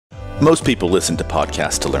Most people listen to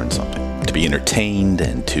podcasts to learn something, to be entertained,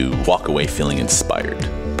 and to walk away feeling inspired,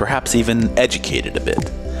 perhaps even educated a bit.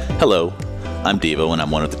 Hello, I'm Deevo, and I'm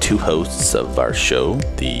one of the two hosts of our show,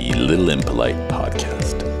 the Little Impolite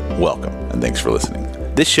Podcast. Welcome, and thanks for listening.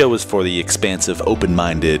 This show is for the expansive,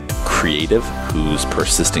 open-minded creative whose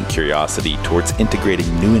persistent curiosity towards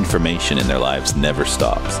integrating new information in their lives never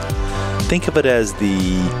stops. Think of it as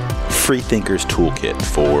the free thinker's toolkit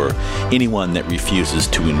for anyone that refuses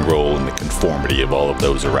to enroll in the conformity of all of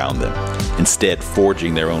those around them, instead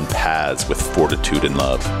forging their own paths with fortitude and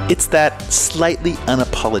love. It's that slightly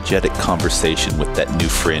unapologetic conversation with that new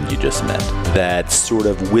friend you just met that sort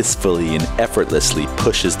of wistfully and effortlessly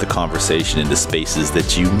pushes the conversation into spaces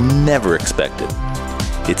that you never expected.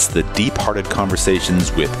 It's the deep-hearted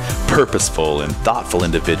conversations with purposeful and thoughtful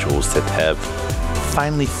individuals that have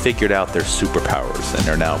finally figured out their superpowers and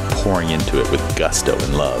are now pouring into it with gusto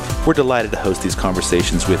and love. We're delighted to host these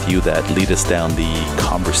conversations with you that lead us down the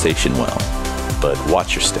conversation well. But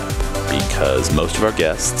watch your step, because most of our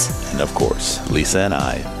guests, and of course, Lisa and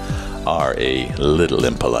I, are a little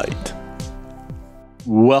impolite.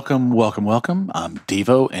 Welcome. I'm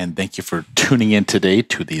Deevo, and thank you for tuning in today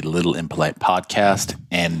to the Little Impolite Podcast.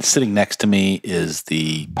 And sitting next to me is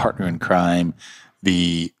the partner in crime,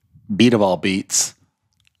 the beat of all beats,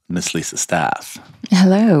 Miss Lisa Staff.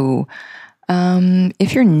 Hello.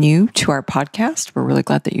 If you're new to our podcast, we're really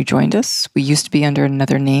glad that you joined us. We used to be under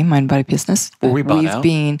another name, Mind Body Business. Were we bought out?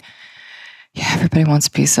 Everybody wants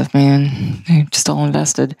a piece of, man. They're just all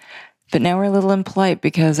invested. But now we're a little impolite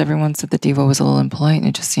because everyone said that Deevo was a little impolite and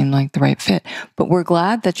it just seemed like the right fit. But we're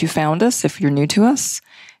glad that you found us if you're new to us.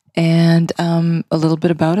 And a little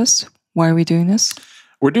bit about us. Why are we doing this?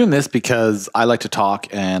 We're doing this because I like to talk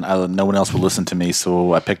and no one else will listen to me.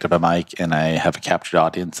 So I picked up a mic and I have a captured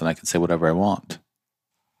audience and I can say whatever I want.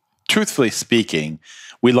 Truthfully speaking,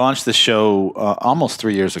 we launched the show almost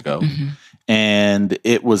 3 years ago. Mm-hmm. And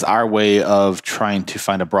it was our way of trying to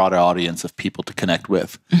find a broader audience of people to connect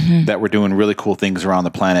with that were doing really cool things around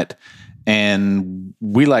the planet. And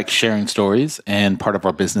we like sharing stories, and part of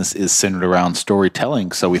our business is centered around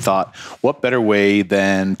storytelling. So we thought, what better way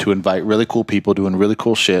than to invite really cool people doing really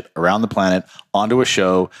cool shit around the planet onto a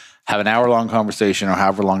show, have an hour-long conversation or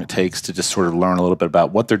however long it takes to just sort of learn a little bit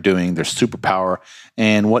about what they're doing, their superpower,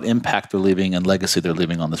 and what impact they're leaving and legacy they're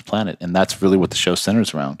leaving on this planet. And that's really what the show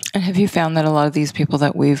centers around. And have you found that a lot of these people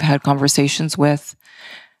that we've had conversations with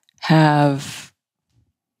have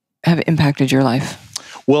impacted your life?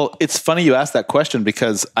 Well, it's funny you asked that question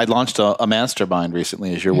because I launched a mastermind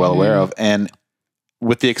recently, as you're well aware of. And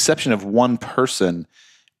with the exception of one person,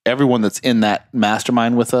 everyone that's in that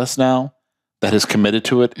mastermind with us now that has committed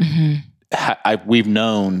to it, we've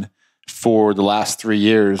known for the last 3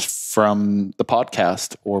 years from the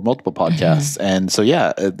podcast or multiple podcasts. And so,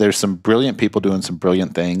 there's some brilliant people doing some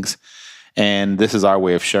brilliant things. And this is our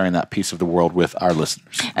way of sharing that piece of the world with our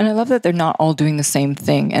listeners. And I love that they're not all doing the same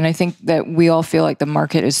thing. And I think that we all feel like the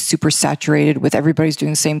market is super saturated with everybody's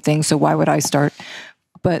doing the same thing. So why would I start?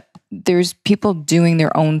 But there's people doing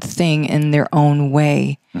their own thing in their own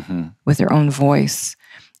way with their own voice.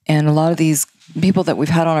 And a lot of these people that we've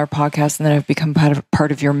had on our podcast and that have become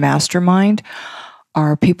part of your mastermind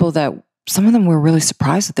are people that some of them were really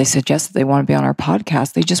surprised that they said yes, that they want to be on our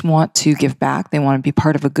podcast. They just want to give back. They want to be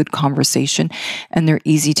part of a good conversation, and they're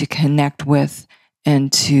easy to connect with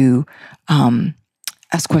and to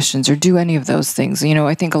ask questions or do any of those things. You know,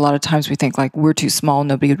 I think a lot of times we think like we're too small,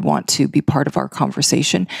 nobody would want to be part of our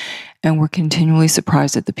conversation. And we're continually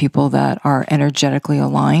surprised at the people that are energetically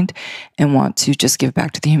aligned and want to just give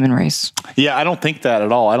back to the human race. Yeah, I don't think that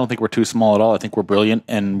at all. I don't think we're too small at all. I think we're brilliant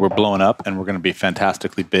and we're blowing up and we're going to be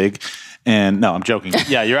fantastically big. And no, I'm joking.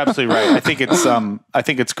 Yeah, you're absolutely right. I think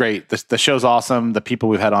it's great. The show's awesome. The people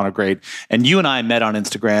we've had on are great. And you and I met on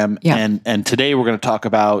Instagram. Yeah. And today we're going to talk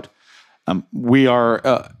about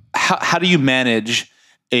how do you manage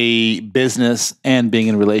a business and being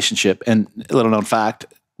in a relationship? And a little known fact,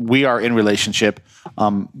 we are in relationship.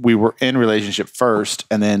 We were in relationship first,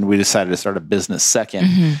 and then we decided to start a business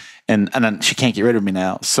second. And then she can't get rid of me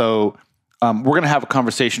now. So we're going to have a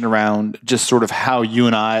conversation around just sort of how you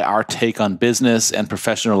and I, our take on business and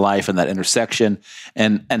professional life and that intersection,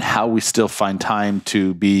 and how we still find time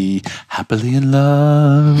to be happily in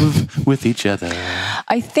love with each other.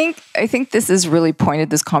 I think this is really pointed,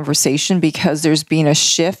 this conversation, because there's been a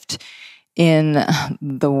shift in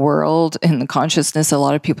the world, in the consciousness. A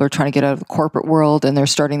lot of people are trying to get out of the corporate world and they're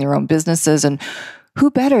starting their own businesses. And who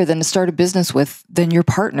better than to start a business with than your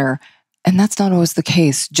partner? And that's not always the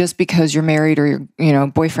case. Just because you're married or you're,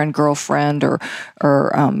 boyfriend, girlfriend, or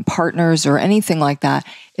partners or anything like that,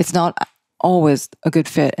 it's not always a good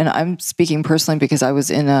fit. And I'm speaking personally because I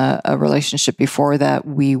was in a relationship before that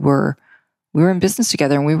we were in business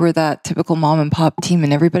together, and we were that typical mom and pop team.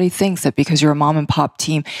 And everybody thinks that because you're a mom and pop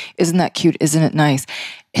team, isn't that cute? Isn't it nice?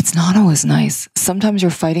 It's not always nice. Sometimes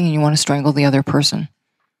you're fighting and you want to strangle the other person.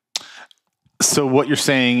 So what you're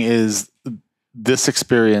saying is this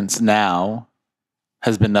experience now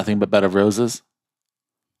has been nothing but bed of roses?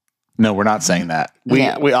 No, we're not saying that.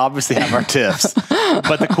 We obviously have our tiffs.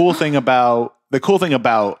 But the cool thing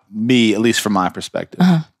about me, at least from my perspective,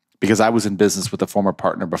 because I was in business with a former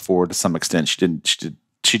partner before to some extent.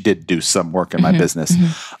 She did do some work in my business.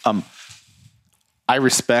 I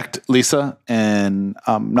respect Lisa, and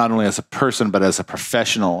not only as a person, but as a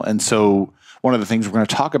professional. And so one of the things we're going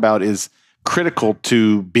to talk about is critical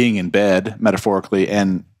to being in bed, metaphorically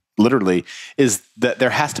and literally, is that there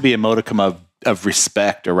has to be a modicum of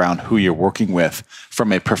respect around who you're working with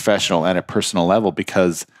from a professional and a personal level,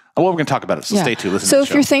 because we're going to talk about it. So stay tuned. Listen to the show. So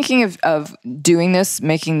if you're thinking of doing this,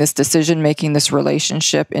 making this decision, making this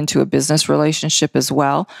relationship into a business relationship as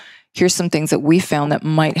well, here's some things that we found that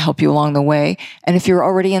might help you along the way. And if you're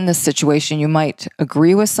already in this situation, you might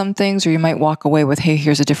agree with some things, or you might walk away with, hey,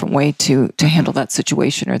 here's a different way to handle that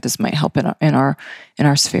situation, or this might help in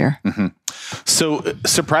our sphere. So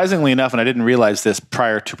surprisingly enough, and I didn't realize this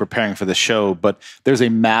prior to preparing for the show, but there's a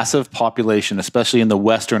massive population, especially in the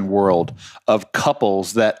Western world, of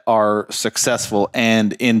couples that are successful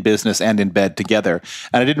and in business and in bed together.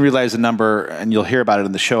 And I didn't realize the number, and you'll hear about it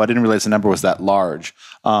in the show, I didn't realize the number was that large.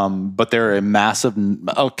 But they're a massive,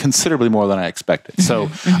 considerably more than I expected. So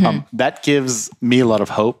that gives me a lot of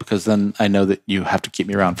hope, because then I know that you have to keep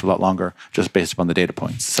me around for a lot longer just based upon the data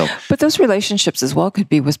points. So, but those relationships as well could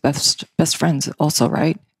be with best friends also,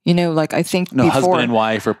 right? You know, like I think before, husband and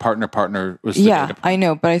wife or partner was the data point. I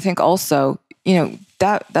know, but I think also, you know,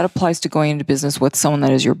 that applies to going into business with someone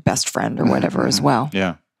that is your best friend or whatever as well.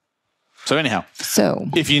 Yeah. So anyhow,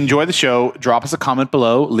 if you enjoy the show, drop us a comment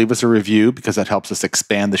below, leave us a review, because that helps us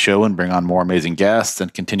expand the show and bring on more amazing guests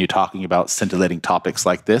and continue talking about scintillating topics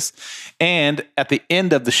like this. And at the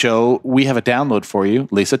end of the show, we have a download for you.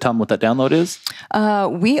 Lisa, tell them what that download is.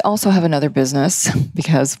 We also have another business,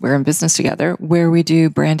 because we're in business together, where we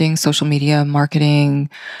do branding, social media,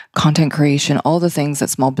 marketing, content creation, all the things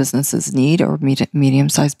that small businesses need, or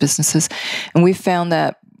medium-sized businesses. And we found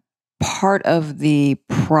that part of the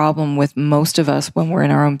problem with most of us when we're in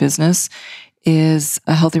our own business is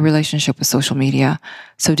a healthy relationship with social media.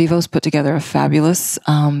 So Deevo's put together a fabulous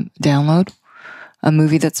download, a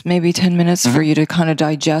movie that's maybe 10 minutes for you to kind of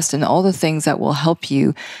digest, and all the things that will help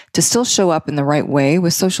you to still show up in the right way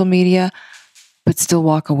with social media, but still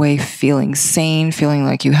walk away feeling sane, feeling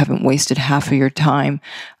like you haven't wasted half of your time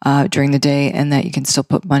during the day, and that you can still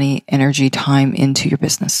put money, energy, time into your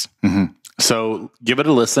business. So give it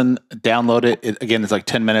a listen, download it. Again, it's like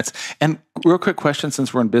 10 minutes. And real quick question,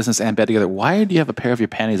 since we're in business and bed together, why do you have a pair of your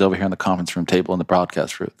panties over here on the conference room table in the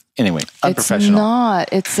broadcast booth? Anyway, unprofessional. It's not.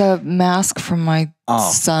 It's a mask from my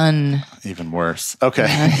son. Even worse. Okay. I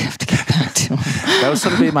have to get back to him. That was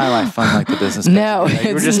sort of be my life, fun like the business. No,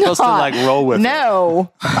 you were just supposed to like roll with it.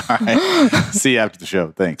 No. All right. See you after the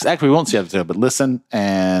show. Thanks. Actually, we won't see you after the show, but listen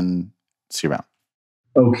and see you around.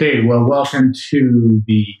 Okay. Well, welcome to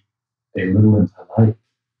the A Little Impolite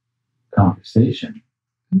Conversation.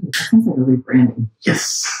 That sounds like a rebranding.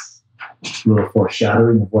 Yes. A little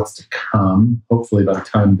foreshadowing of what's to come. Hopefully by the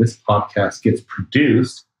time this podcast gets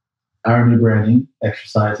produced, our new branding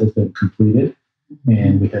exercise has been completed,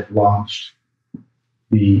 and we have launched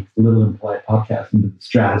the Little Impolite Podcast into the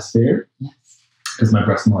stratosphere. Yes. Because my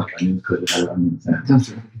breast milk onions could have had onions in it.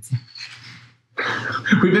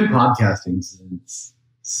 We've been podcasting since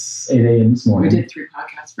 8 a.m. this morning. We did 3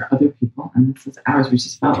 podcasts for other people, and this is ours. We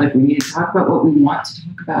just felt like we needed to talk about what we want to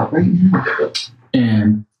talk about right now.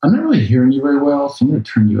 And I'm not really hearing you very well, so I'm going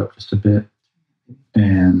to turn you up just a bit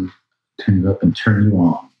and turn you up and turn you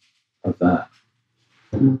on. How's that?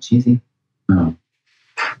 A little cheesy. No.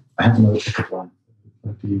 I have another pickup line.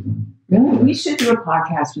 Really? We should do a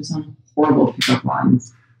podcast with some horrible pickup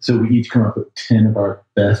lines. So we each come up with 10 of our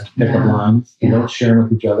best pickup lines. We don't share them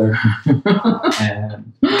with each other.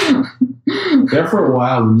 And there for a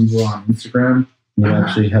while when you were on Instagram, you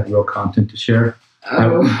actually had real content to share. I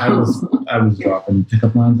was dropping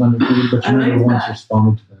pickup lines on your feed, but you never once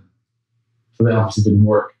responded to them. So they obviously didn't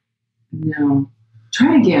work. No.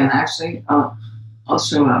 Try again, actually. I'll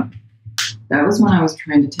show up. That was when I was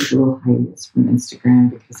trying to take a little hiatus from Instagram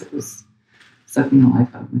because it was sucking the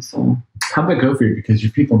life out of my soul. How'd that go for you? Because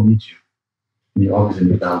your people need you. And you always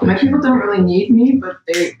need validation. My people don't really need me, but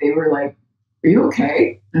they were like, "Are you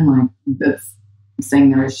okay?" And I'm like,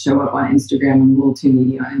 saying that I show up on Instagram. I'm a little too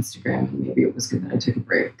needy on Instagram, and maybe it was good that I took a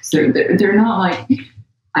break. Because they're not like,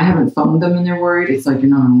 I haven't phoned them and they're worried. It's like, you're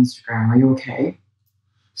not on Instagram. Are you okay?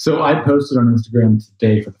 So I posted on Instagram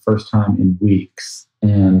today for the first time in weeks.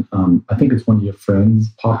 And I think it's one of your friends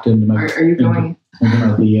popped into my... Are you going... into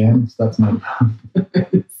my DMs. That's my...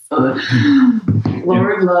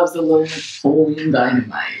 Lord loves a little Napoleon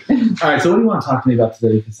Dynamite. All right, so what do you want to talk to me about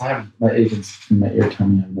today? Because I have my agents in my ear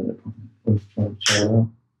telling me I have another appointment.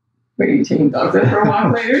 Wait, are you taking dogs out for a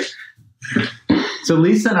walk later? So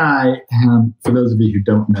Lisa and I, for those of you who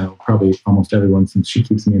don't know, probably almost everyone since she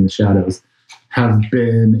keeps me in the shadows, have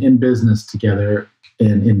been in business together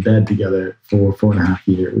and in bed together for 4.5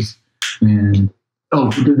 years. And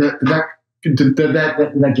did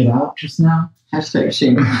that get out just now? Hashtag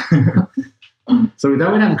shame. So we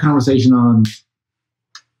thought we'd have a conversation on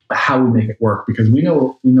how we make it work, because we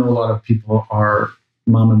know a lot of people are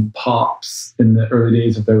mom and pops in the early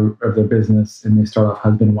days of their business, and they start off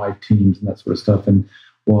husband and wife teams and that sort of stuff. And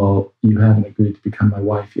well, you haven't agreed to become my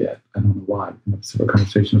wife yet. I don't know why. We have a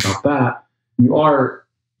conversation about that. You are,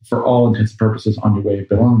 for all intents and purposes, on your way of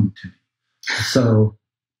belonging to me. So,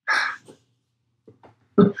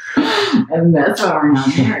 and that's why we're not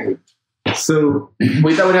married. So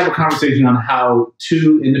we thought we'd have a conversation on how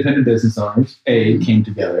two independent business owners, A, came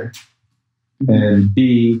together, and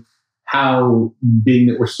B, how, being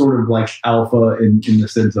that we're sort of like alpha in the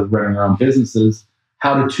sense of running our own businesses,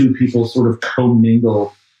 how do two people sort of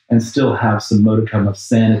commingle and still have some modicum of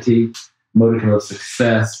sanity, modicum of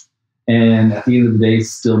success, and at the end of the day,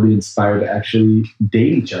 still be inspired to actually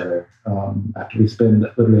date each other after we spend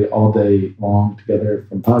literally all day long together,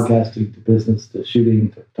 from podcasting to business to shooting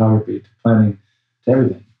to photography to planning to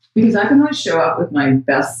everything. Because I can only show up with my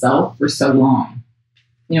best self for so long.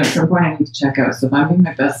 At some point I need to check out. So if I'm being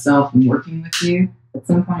my best self and working with you, at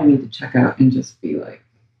some point I need to check out and just be like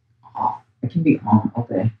off. I can be on all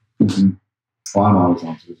day. Mm-hmm. Well, I'm always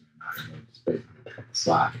on, so it doesn't matter. Just basically pick up the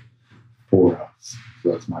slack for us.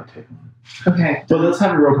 So that's my take on it. Okay. So let's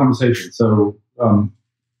have a real conversation. So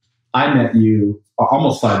I met you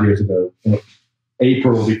almost 5 years ago.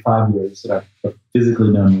 April will be 5 years that I've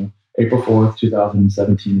physically known you. April 4th,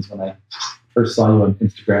 2017 is when I first saw you on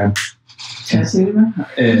Instagram.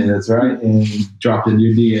 And that's right. And dropped in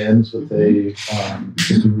your DMs with a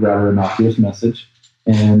just a rather innocuous message.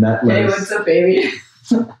 And that Hey, what's up, baby?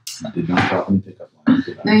 I did not drop any pickup lines.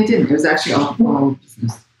 No, you didn't. It was actually all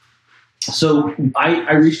business. So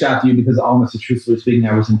I reached out to you because, honestly, truthfully speaking,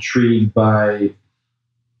 I was intrigued by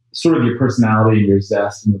sort of your personality and your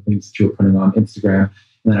zest and the things that you were putting on Instagram.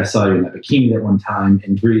 And then I saw you in that bikini at one time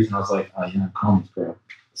in Greece, and I was like, oh, yeah, I'm calling this girl.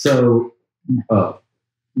 So, no,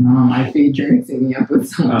 my feed, you're mixing me up with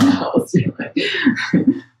someone else. You're like,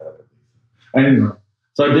 anyway,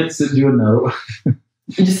 so I did send you a note.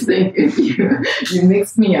 I just think if you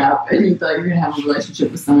mixed me up and you thought you were going to have a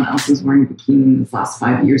relationship with someone else who's wearing a bikini in this last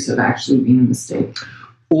 5 years, so it actually been a mistake.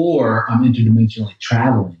 Or I'm interdimensionally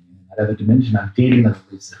traveling in that other dimension. I'm dating another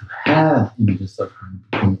Lisa who had images of her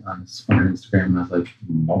bikini on her Instagram, and I was like,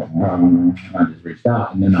 and I just reached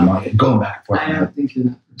out, and then I'm like going back and forth. I don't think you're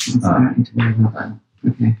that person, so I don't need to worry about that.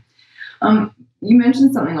 Okay. You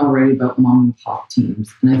mentioned something already about mom and pop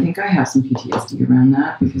teams, and I think I have some PTSD around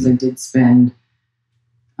that because I did spend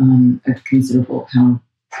a considerable amount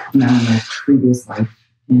of my previous life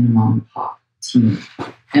in a mom and pop team.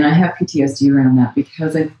 And I have PTSD around that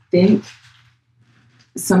because I think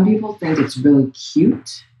some people think it's really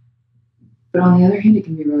cute, but on the other hand, it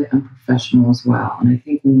can be really unprofessional as well. And I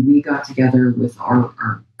think when we got together with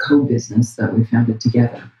our co-business that we founded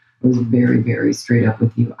together, I was very, very straight up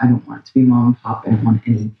with you. I don't want it to be mom and pop. I don't want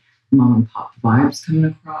any mom and pop vibes coming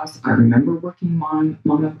across. I remember working mom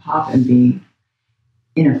and pop and being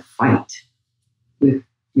in a fight with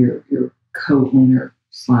your co-owner /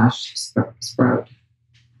 spouse.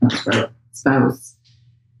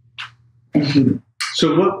 And hating.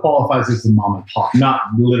 So what qualifies as a mom and pop? Not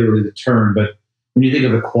literally the term, but when you think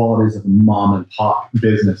of the qualities of a mom and pop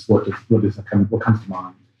business, what comes to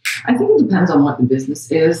mind? I think it depends on what the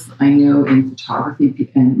business is. I know in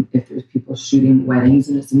photography, and if there's people shooting weddings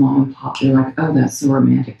and it's a mom and pop, they're like, oh, that's so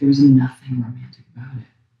romantic. There's nothing romantic about it.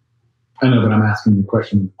 I know, but I'm asking you a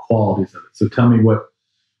question, the qualities of it. So tell me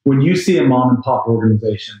when you see a mom and pop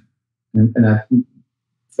organization, and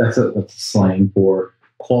that's a slang for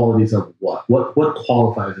qualities of what? What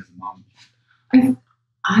qualifies as a mom and pop?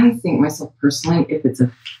 I think myself personally, if it's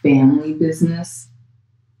a family business,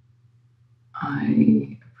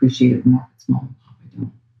 I appreciate it more if it's mom and pop.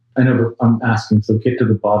 I don't. I know, but I'm asking, so get to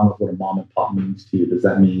the bottom of what a mom and pop means to you. Does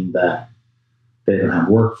that mean that they don't have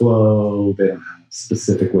workflow, they don't have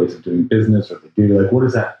specific ways of doing business, or they do? Like, what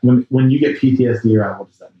is that? When you get PTSD around, what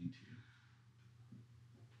does that mean to you?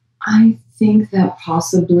 I think that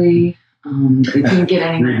possibly it can get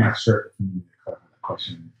anywhere. Read my shirt if you need to clarify that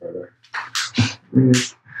question further.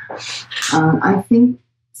 I think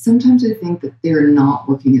sometimes I think that they're not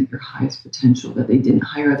looking at their highest potential, that they didn't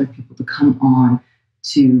hire other people to come on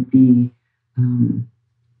to be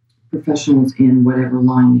professionals in whatever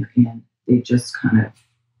line they're in. They just kind of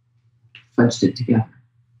fudged it together.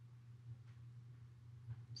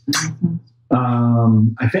 Does that make sense?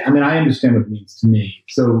 I understand what it means to me.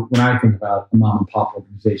 So when I think about a mom and pop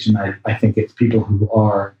organization, I think it's people who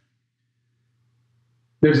are,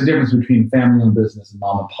 there's a difference between family-owned business and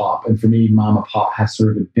mom and pop. And for me, mom and pop has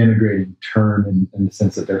sort of a denigrating term in the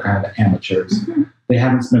sense that they're kind of amateurs. Mm-hmm. They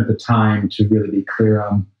haven't spent the time to really be clear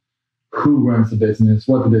on who runs the business,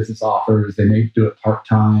 what the business offers. They may do it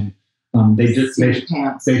part-time.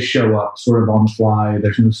 They show up sort of on the fly.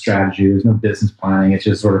 There's no strategy. There's no business planning. It's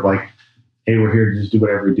just sort of like, hey, we're here to just do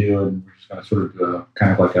whatever we do, and we're just going to sort of do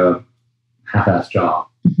kind of like a half-ass job.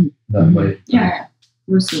 Mm-hmm. That way. Yeah,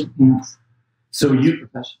 we're suit pants. So when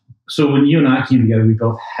you and I came together, we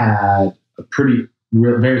both had a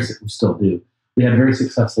we still do. We had very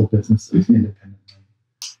successful businesses independently.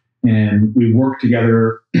 And we worked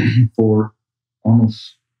together for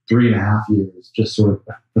almost 3.5 years, just sort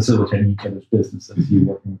of facilitating each other's businesses. You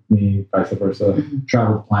working with me, vice versa,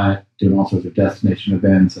 travel the planet, doing all sorts of destination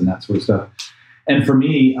events and that sort of stuff. And for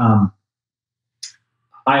me, I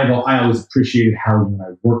always appreciated how you and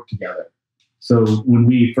I worked together. So when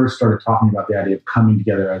we first started talking about the idea of coming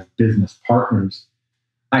together as business partners,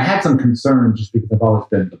 I had some concerns just because I've always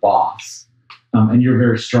been the boss. And you're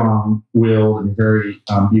very strong-willed and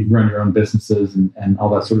you've run your own businesses and all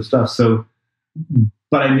that sort of stuff. So,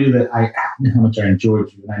 but I knew that I knew how much I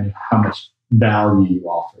enjoyed you and I knew how much value you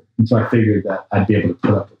offered. And so I figured that I'd be able to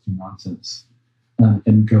put up with your nonsense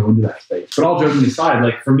and go into that space. But all joking aside,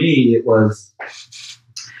 like for me,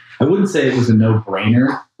 I wouldn't say it was a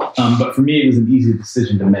no-brainer, but for me, it was an easy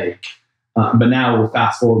decision to make. But now we'll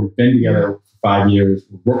fast forward. We've been together for 5 years.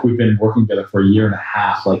 We've been working together for 1.5 years,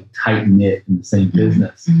 like tight-knit in the same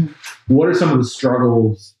business. Mm-hmm. What are some of the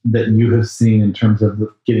struggles that you have seen in terms of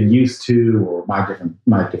getting used to, or my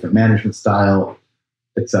different management style,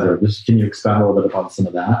 et cetera? Just can you expand a little bit upon some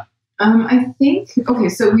of that? I think,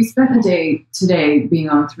 so we spent the day today being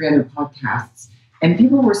on 3 other podcasts, and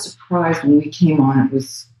people were surprised when we came on. It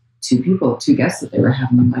was 2 guests that they were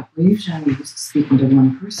having. I'm like, we're usually used to speaking to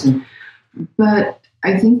one person. But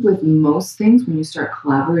I think with most things, when you start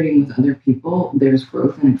collaborating with other people, there's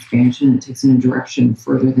growth and expansion. It takes in a direction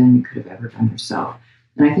further than you could have ever done yourself.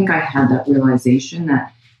 And I think I had that realization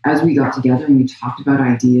that as we got together and we talked about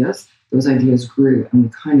ideas, those ideas grew and we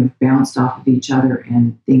kind of bounced off of each other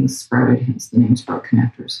and things sprouted, hence the name Sprout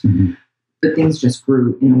Connectors. Mm-hmm. But things just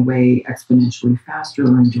grew in a way exponentially faster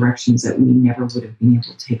or in directions that we never would have been able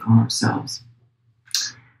to take on ourselves.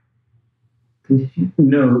 Continue?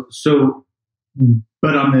 No, so,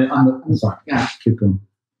 but I'm sorry. Yeah. Keep going.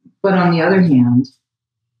 But on the other hand,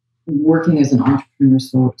 working as an entrepreneur,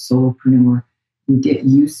 solopreneur, you get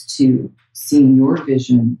used to seeing your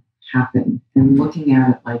vision happen and looking at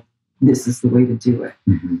it like this is the way to do it.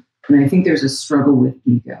 Mm-hmm. And I think there's a struggle with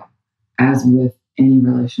ego, as with any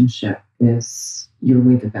relationship. Is your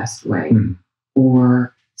way the best way,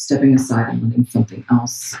 or stepping aside and letting something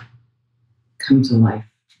else come to life,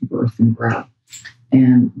 birth and grow?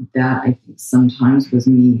 And that, I think, sometimes was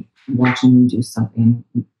me watching you do something,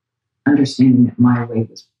 understanding that my way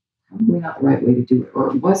was probably not the right way to do it,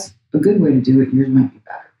 or it was a good way to do it, yours might be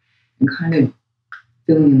better, and kind of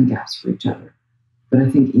filling in the gaps for each other. But I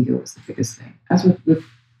think ego is the biggest thing, as with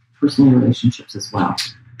personal relationships as well.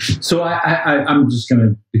 So I'm just going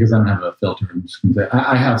to, because I don't have a filter, I'm just going to say,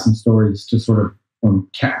 I have some stories to sort of,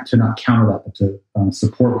 to not counter that, but to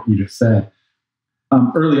support what you just said.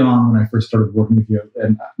 Early on, when I first started working with you,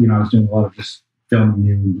 and I was doing a lot of just filming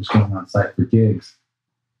you and just going on site for gigs,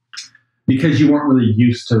 because you weren't really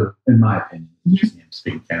used to, in my opinion, just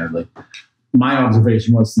speaking candidly, my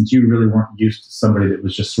observation was, since you really weren't used to somebody that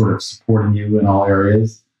was just sort of supporting you in all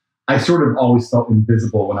areas, I sort of always felt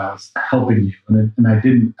invisible when I was helping you. And I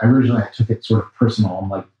took it sort of personal. I'm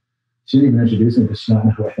like, she didn't even introduce me. Does she not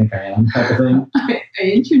know who I think I am, type of thing? I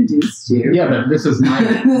introduced you. Yeah, but this is my...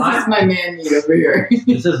 this is my man meat over here.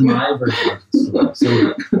 This is my version of the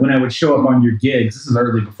story. So when I would show up on your gigs, this is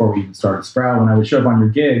early before we even started Sprout, when I would show up on your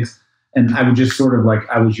gigs, and I would just sort of like,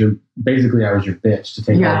 I was your bitch to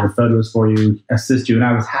take all your photos for you, assist you. And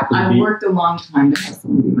I was happy to I worked a long time to have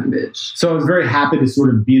someone be my bitch. So I was very happy to sort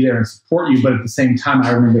of be there and support you. But at the same time,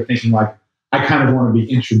 I remember thinking like, I kind of want to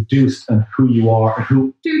be introduced on who you are and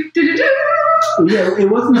who. Yeah, it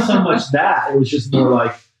wasn't so much that. It was just more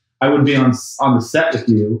like I would be on the set with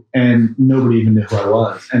you and nobody even knew who I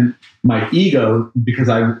was. And my ego, because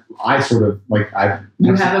I sort of like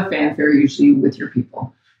you have a fanfare usually with your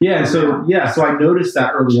people. Yeah, so I noticed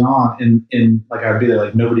that early on, and like I'd be there,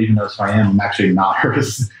 like nobody even knows who I am. I'm actually not her.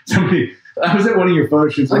 I was at one of your photo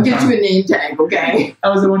shoots. I'll get you a name tag, okay? I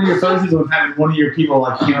was at one of your photo shoots one time, and one of your people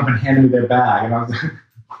like came up and handed me their bag, and I was like,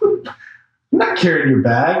 "I'm not carrying your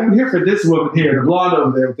bag. I'm here for this woman here, the blonde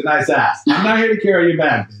over there with the nice ass. I'm not here to carry your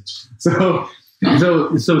bag, bitch."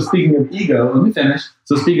 So speaking of ego, let me finish.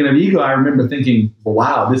 So speaking of ego, I remember thinking, well,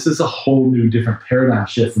 wow, this is a whole new different paradigm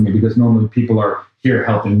shift for me, because normally people are here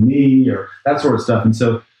helping me or that sort of stuff. And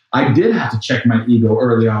so I did have to check my ego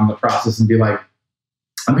early on in the process and be like,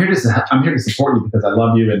 I'm here to support you because I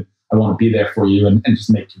love you and I want to be there for you and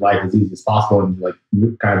just make your life as easy as possible. And like,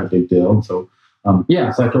 you're kind of a big deal. And so, so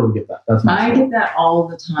I totally get that. That's I get that all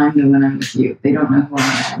the time though when I'm with you. They don't know who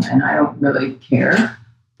I am and I don't really care.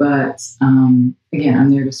 But again,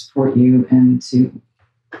 I'm there to support you and to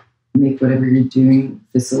make whatever you're doing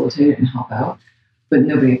facilitate it and help out. But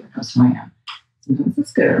nobody ever knows who I am. Sometimes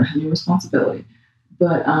it's good or have your responsibility.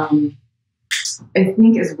 But I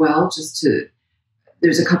think as well,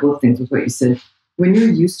 there's a couple of things with what you said. When you're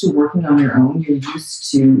used to working on your own, you're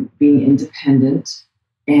used to being independent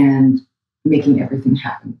and making everything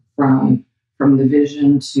happen from the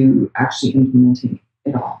vision to actually implementing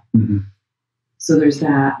it all. Mm-hmm. So there's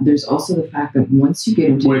that. There's also the fact that once you get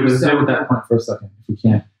into Wait, let's stay with that point for a second, if you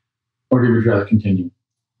can. Or do you rather continue?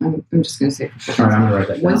 I'm just going to say, all right, I'm going to write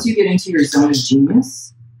that down. Once you get into your zone of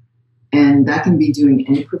genius, and that can be doing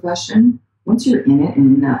any profession, once you're in it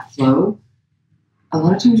and in that flow, a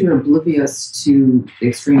lot of times you're oblivious to the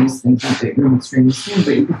extremist things. Not that you're an extremist thing,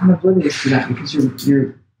 but you become oblivious to that because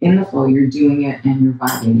you're in the flow, you're doing it, and you're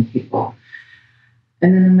vibing with people.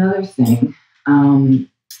 And then another thing,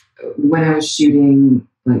 when I was shooting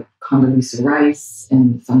like Condoleezza Rice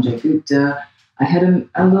and Sanjay Gupta, I had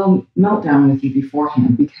a little meltdown with you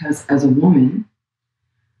beforehand because as a woman,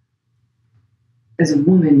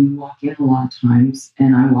 you walk in a lot of times,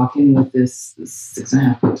 and I walk in with this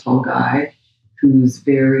 6.5 foot tall guy who's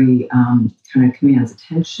very kind of commands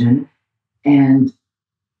attention, and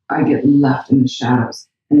I get left in the shadows.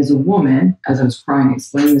 And as a woman, as I was crying,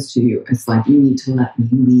 explaining this to you, it's like, you need to let me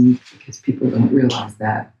leave because people don't realize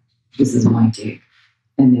that this is my gig,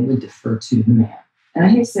 and they would defer to the man. And I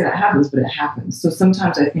hate to say that happens, but it happens. So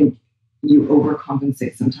sometimes I think you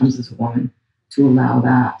overcompensate sometimes as a woman to allow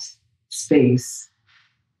that space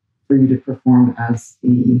for you to perform as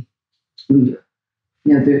the leader.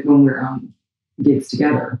 When we're on gigs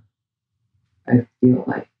together, I feel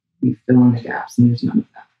like we fill in the gaps, and there's none of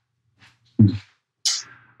that.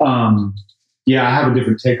 Yeah, I have a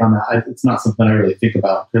different take on that. It's not something I really think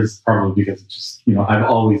about because it's just, I've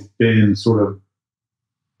always been sort of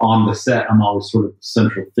on the set. I'm always sort of the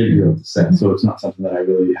central figure of the set. So it's not something that I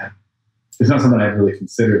really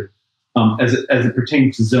considered. As it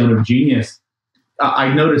pertains to zone of genius,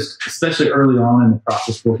 I noticed, especially early on in the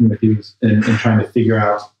process working with you and trying to figure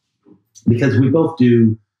out, because we both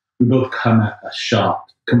come at a shop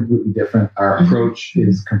completely different. Our approach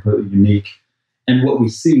is completely unique. And what we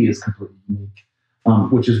see is completely unique,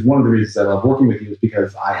 which is one of the reasons I love working with you, is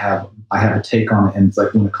because I have a take on it. And it's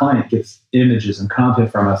like when a client gets images and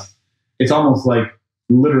content from us, it's almost like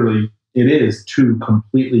literally it is two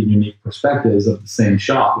completely unique perspectives of the same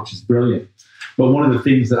shot, which is brilliant. But one of the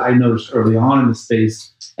things that I noticed early on in the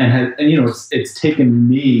space, it's taken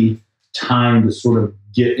me time to sort of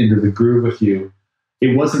get into the groove with you.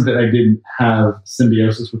 It wasn't that I didn't have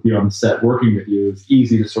symbiosis with you on the set working with you. It was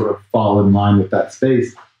easy to sort of fall in line with that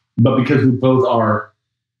space. But because we're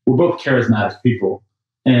both charismatic people,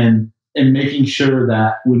 and making sure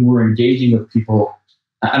that when we're engaging with people,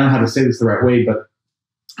 I don't know how to say this the right way, but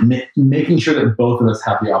making sure that both of us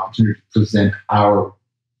have the opportunity to present our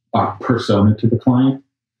persona to the client.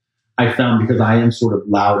 I found, because I am sort of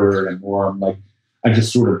louder and more, I'm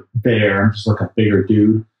just sort of there, I'm just like a bigger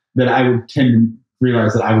dude, that I would tend to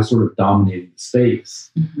realize that I was sort of dominating the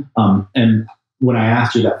space. Mm-hmm. And when I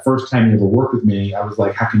asked you that first time you ever worked with me, I was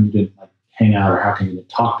like, how come you didn't hang out, or how come you didn't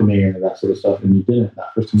talk to me, or that sort of stuff? And you didn't.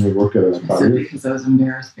 That first time we worked together. Because I was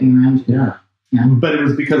embarrassed being around you. Yeah. But it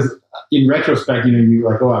was because in retrospect, you're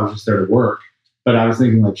like, oh, I was just there to work. But I was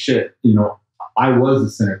thinking like, shit, I was the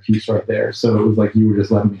centerpiece right there. So it was like you were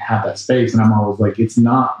just letting me have that space. And I'm always like, it's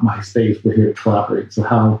not my space. We're here to collaborate.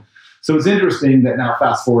 So it's interesting that now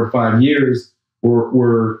fast forward 5 years,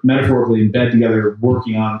 we're metaphorically in bed together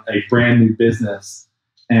working on a brand new business.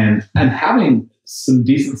 and having some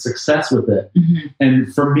decent success with it. Mm-hmm.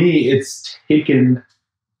 And for me, it's taken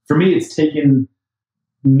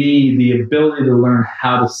me the ability to learn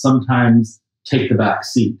how to sometimes take the back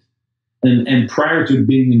seat. And prior to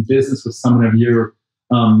being in business with someone of your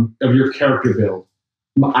character build,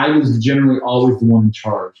 I was generally always the one in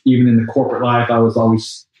charge. Even in the corporate life, I was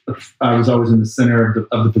always in the center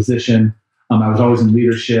of the position. I was always in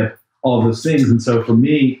leadership, all of those things. And so for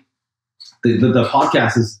me, the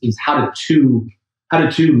podcast is how do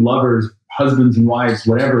two lovers, husbands and wives,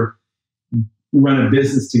 whatever, run a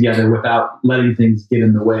business together without letting things get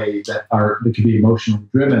in the way that could be emotionally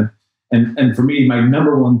driven. And for me, my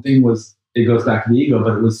number one thing was, it goes back to the ego,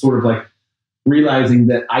 but it was sort of like realizing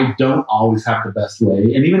that I don't always have the best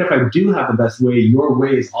way. And even if I do have the best way, your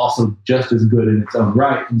way is also just as good in its own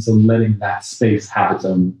right. And so letting that space have its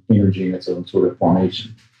own energy and its own sort of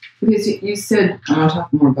formation. Because you said, I want to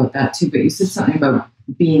talk more about that too, but you said something about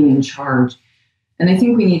being in charge. And I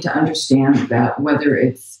think we need to understand that whether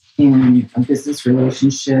it's in a business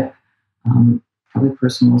relationship, probably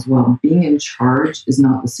personal as well, being in charge is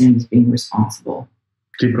not the same as being responsible.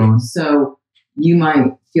 Keep going. So you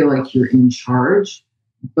might feel like you're in charge,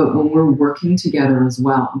 but when we're working together as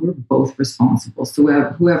well, we're both responsible. So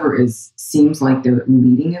whoever seems like they're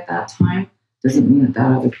leading at that time doesn't mean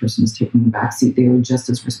that other person is taking the back seat. They are just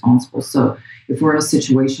as responsible. So if we're in a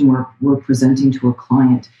situation where we're presenting to a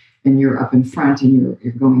client and you're up in front and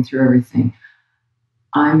you're going through everything,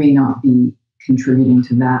 I may not be contributing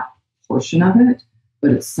to that portion of it,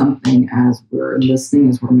 but it's something as we're listening,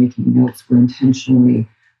 as we're making notes, we're intentionally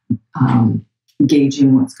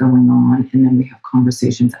gauging what's going on. And then we have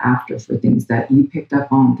conversations after for things that you picked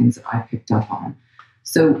up on, things that I picked up on.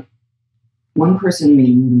 So one person may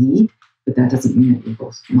lead, but that doesn't mean that you're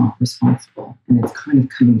both not responsible. And it's kind of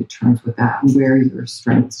coming to terms with that, where your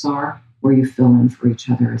strengths are, where you fill in for each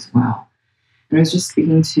other as well. And I was just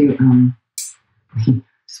speaking to,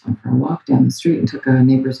 just went for a walk down the street and took a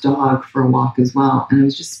neighbor's dog for a walk as well. And I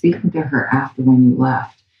was just speaking to her after when you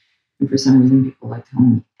left. And for some reason, people like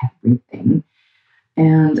telling me everything.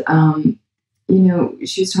 And,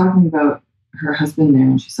 she was talking about her husband there,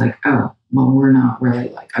 and she's like, oh, well, we're not really,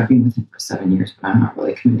 like, I've been with him for 7 years, but I'm not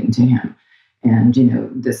really committing to him. And,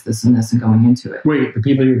 this, and this, and going into it. Wait, the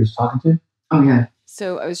people you were just talking to? Oh, yeah.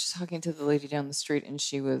 So I was just talking to the lady down the street, and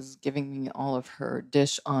she was giving me all of her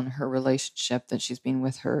dish on her relationship, that she's been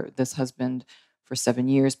with this husband for 7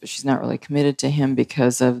 years, but she's not really committed to him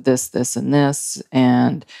because of this, and this.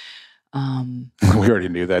 And we already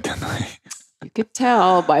knew that, didn't we? You could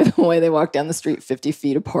tell by the way they walked down the street 50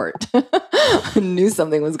 feet apart. I knew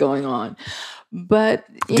something was going on. But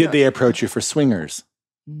did they approach you for swingers?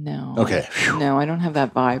 No. Okay. No, I don't have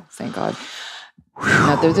that vibe, thank God.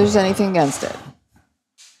 Not that there's anything against it.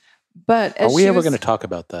 But are we ever going to talk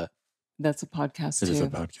about that? That's a podcast too. It is a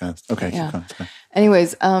podcast. Okay. Yeah.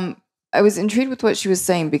 Anyways, I was intrigued with what she was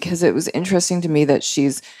saying, because it was interesting to me that she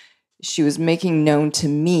was making known to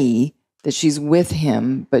me that she's with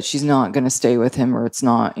him, but she's not going to stay with him, or it's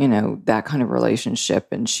not, that kind of relationship.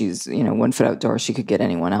 And she's, 1 foot outdoors, she could get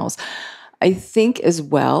anyone else. I think as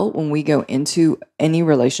well, when we go into any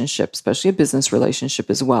relationship, especially a business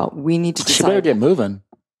relationship as well, we need to decide. She better get moving.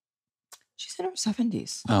 She's in her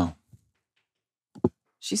 70s. Oh.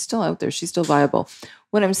 She's still out there. She's still viable.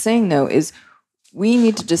 What I'm saying, though, is we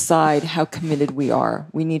need to decide how committed we are.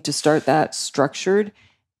 We need to start that structured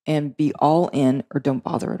and be all in, or don't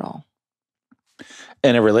bother at all.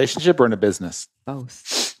 In a relationship or in a business?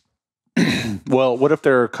 Both. Well, what if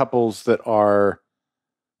there are couples that are...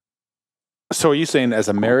 So are you saying as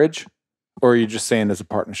a marriage, or are you just saying as a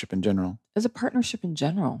partnership in general? As a partnership in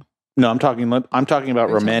general. No, I'm talking about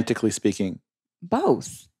romantically speaking.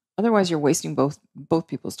 Both. Otherwise, you're wasting both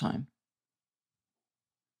people's time.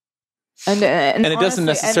 And it honestly, doesn't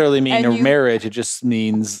necessarily mean a marriage. It just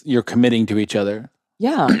means you're committing to each other.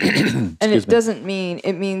 Yeah. And it doesn't mean...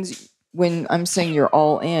 It means when I'm saying you're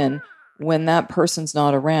all in, when that person's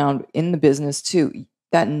not around in the business too,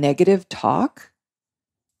 that negative talk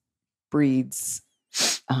breeds...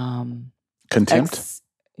 contempt?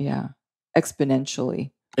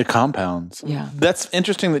 Exponentially. It compounds. Yeah. That's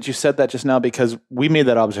interesting that you said that just now, because we made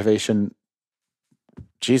that observation.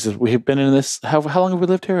 Jesus, we have been in this. How long have we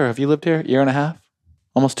lived here? Or have you lived here? 1.5 years?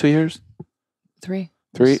 Almost 2 years? 3.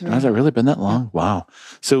 3? Has it really been that long? Yeah. Wow.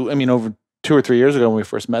 So, over 2 or 3 years ago when we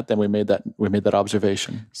first met them, we made that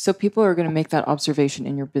observation. So people are going to make that observation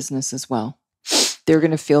in your business as well. They're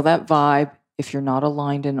going to feel that vibe if you're not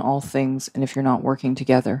aligned in all things and if you're not working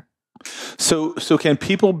together. So can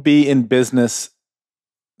people be in business?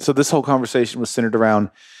 So this whole conversation was centered around,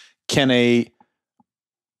 can a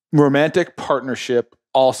romantic partnership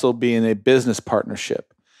also be in a business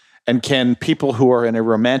partnership? And can people who are in a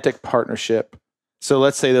romantic partnership, so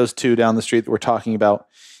let's say those two down the street that we're talking about,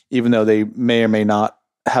 even though they may or may not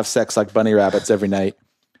have sex like bunny rabbits every night,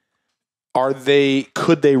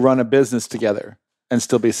 could they run a business together and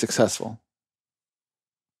still be successful?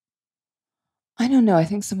 I don't know. I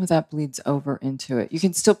think some of that bleeds over into it. You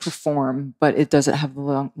can still perform, but it doesn't have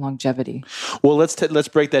the longevity. Well, let's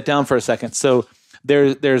break that down for a second. So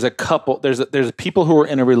there's a couple. There's people who are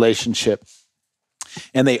in a relationship,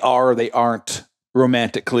 and they are or they aren't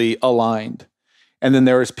romantically aligned, and then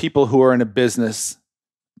there's people who are in a business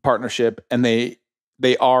partnership, and they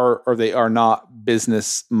are or they are not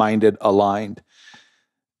business minded aligned.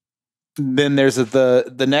 Then there's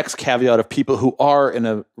the next caveat of people who are in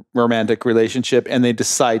a romantic relationship and they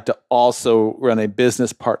decide to also run a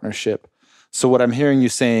business partnership. So what I'm hearing you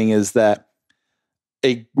saying is that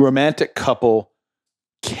a romantic couple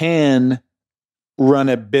can run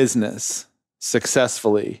a business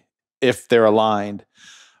successfully if they're aligned,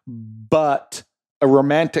 but a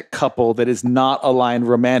romantic couple that is not aligned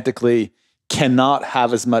romantically cannot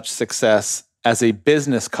have as much success as a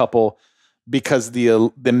business couple, because the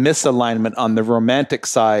misalignment on the romantic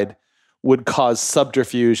side would cause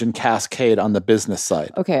subterfuge and cascade on the business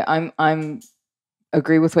side. Okay, I'm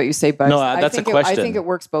agree with what you say, but no, that's a question. I think it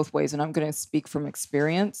works both ways, and I'm going to speak from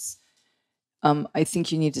experience. I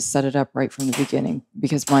think you need to set it up right from the beginning,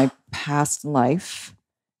 because my past life,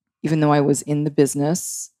 even though I was in the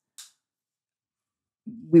business,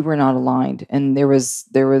 we were not aligned, and there was,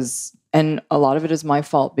 and a lot of it is my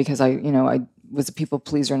fault, because I was a people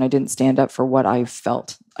pleaser and I didn't stand up for what I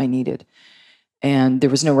felt I needed. And there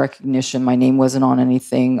was no recognition. My name wasn't on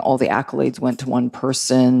anything. All the accolades went to one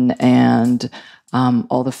person, and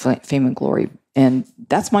all the fame and glory. And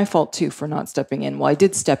that's my fault too for not stepping in. Well, I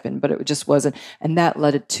did step in, but it just wasn't. And that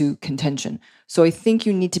led it to contention. So I think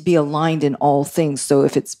you need to be aligned in all things. So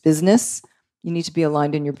if it's business, you need to be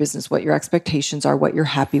aligned in your business, what your expectations are, what you're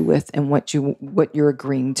happy with, and what you're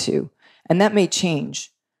agreeing to. And that may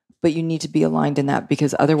change, but you need to be aligned in that,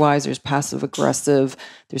 because otherwise there's passive aggressive,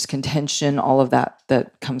 there's contention, all of that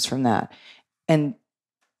comes from that. And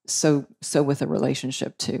so with a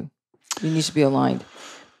relationship too, you need to be aligned,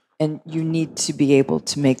 and you need to be able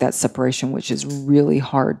to make that separation, which is really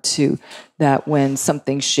hard too, that when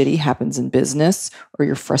something shitty happens in business or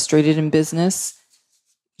you're frustrated in business,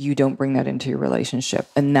 you don't bring that into your relationship.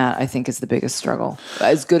 And that, I think, is the biggest struggle.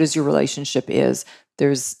 As good as your relationship is,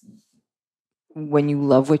 when you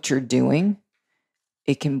love what you're doing,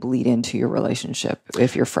 it can bleed into your relationship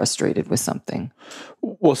if you're frustrated with something.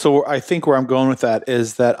 Well, so I think where I'm going with that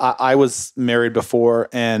is that I was married before,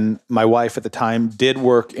 and my wife at the time did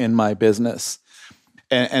work in my business.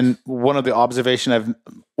 And one of the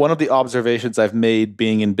observations I've made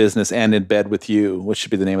being in business and in bed with you, which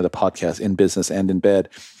should be the name of the podcast, In Business and in Bed,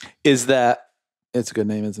 is that it's a good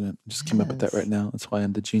name, isn't it? I just came up with that right now. That's why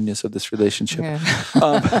I'm the genius of this relationship.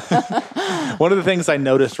 Yeah. One of the things I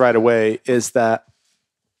noticed right away is that,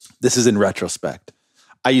 this is in retrospect,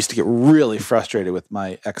 I used to get really frustrated with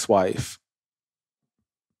my ex-wife,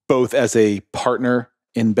 both as a partner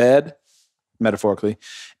in bed, metaphorically,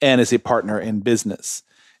 and as a partner in business.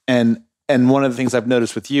 And one of the things I've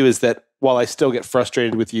noticed with you is that while I still get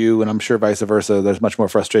frustrated with you, and I'm sure vice versa, there's much more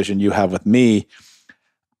frustration you have with me,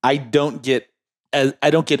 I don't get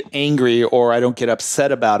angry or I don't get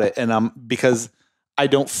upset about it, and because I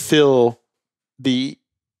don't feel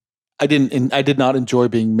I did not enjoy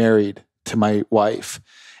being married to my wife,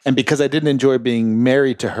 and because I didn't enjoy being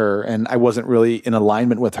married to her, and I wasn't really in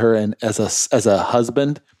alignment with her, and as a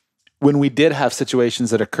husband, when we did have situations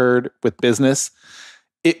that occurred with business,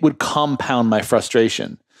 it would compound my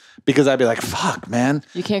frustration. Because I'd be like, fuck, man.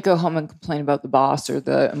 You can't go home and complain about the boss or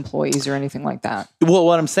the employees or anything like that. Well,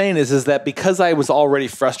 what I'm saying is that because I was already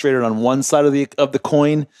frustrated on one side of the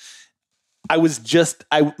coin,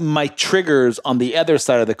 my triggers on the other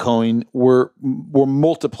side of the coin were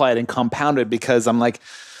multiplied and compounded, because I'm like,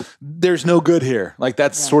 there's no good here. Like,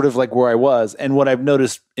 that's sort of like where I was. And what I've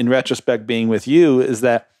noticed in retrospect being with you is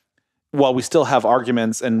that while we still have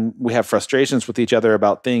arguments and we have frustrations with each other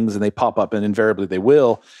about things, and they pop up, and invariably they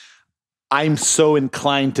will, I'm so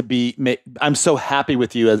inclined to I'm so happy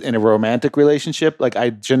with you as in a romantic relationship. Like, I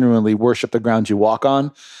genuinely worship the ground you walk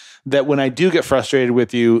on, that when I do get frustrated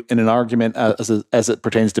with you in an argument as it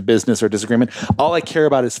pertains to business or disagreement, all I care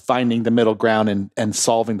about is finding the middle ground and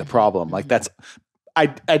solving the problem. Like,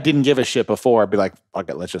 I didn't give a shit before. I'd be like, fuck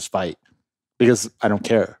it, let's just fight, because I don't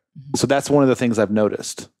care. So that's one of the things I've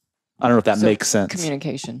noticed. I don't know if that makes sense.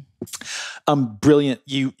 Communication. Brilliant.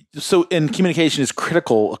 And communication is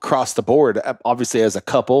critical across the board, obviously as a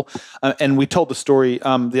couple. And we told the story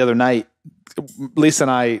the other night. Lisa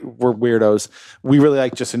and I were weirdos. We really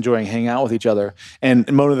like just enjoying hanging out with each other. And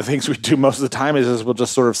one of the things we do most of the time is we'll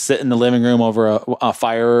just sort of sit in the living room over a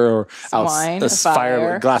fire or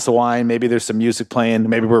a glass of wine. Maybe there's some music playing.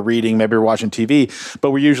 Maybe we're reading. Maybe we're watching TV.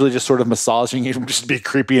 But we're usually just sort of massaging, even just to be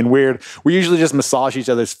creepy and weird. We usually just massage each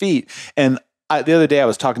other's feet. And the other day I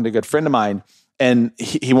was talking to a good friend of mine, and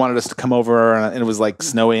he wanted us to come over, and it was like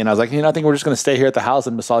snowy. And I was like, I think we're just going to stay here at the house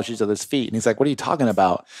and massage each other's feet. And he's like, what are you talking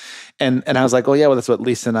about? And I was like, oh yeah, well, that's what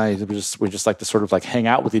Lisa and I, we just like to sort of like hang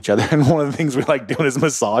out with each other. And one of the things we like doing is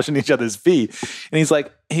massaging each other's feet. And he's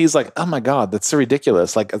like, oh my God, that's so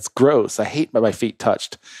ridiculous. Like, it's gross. I hate my feet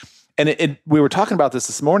touched. And we were talking about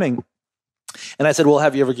this morning. And I said, well,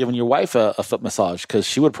 have you ever given your wife a foot massage? Because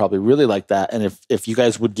she would probably really like that. And if you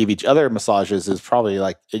guys would give each other massages, it's probably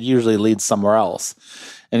like, it usually leads somewhere else.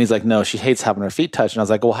 And he's like, no, she hates having her feet touched. And I was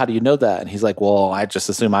like, well, how do you know that? And he's like, well, I just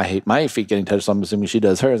assume I hate my feet getting touched, so I'm assuming she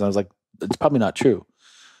does hers. And I was like, it's probably not true.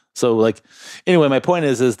 So like, anyway, my point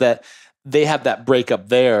is that they have that breakup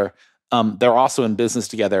there. They're also in business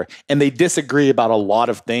together, and they disagree about a lot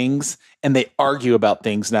of things, and they argue about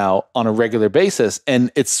things now on a regular basis.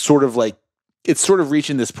 And it's sort of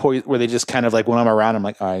reaching this point where they just kind of like, when I'm around, I'm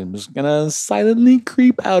like, all right, I'm just going to silently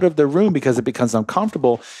creep out of the room because it becomes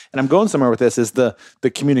uncomfortable. And I'm going somewhere with this is the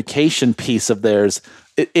communication piece of theirs.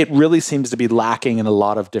 It really seems to be lacking in a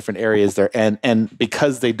lot of different areas there. And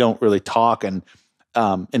because they don't really talk, and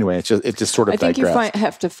anyway, it just sort of digress. I think you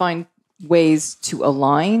have to find ways to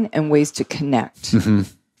align and ways to connect. Mm-hmm.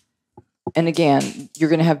 And again, you're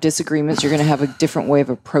going to have disagreements. You're going to have a different way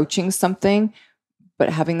of approaching something. But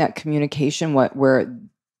having that communication where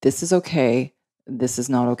this is okay, this is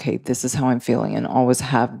not okay, this is how I'm feeling, and always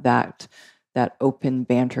have that open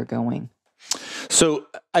banter going. So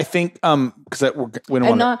I think because we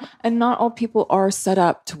don't want not all people are set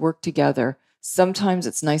up to work together. Sometimes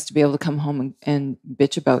it's nice to be able to come home and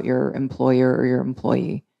bitch about your employer or your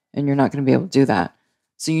employee, and you're not going to be able to do that.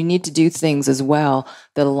 So you need to do things as well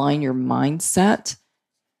that align your mindset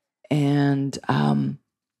and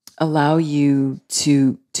allow you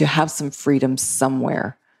to have some freedom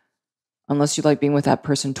somewhere, unless you like being with that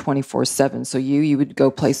person 24/7. So you would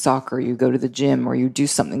go play soccer, you go to the gym, or you do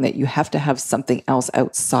something that you have to have something else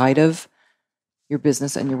outside of your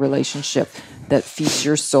business and your relationship that feeds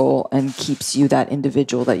your soul and keeps you that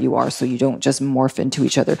individual that you are, so you don't just morph into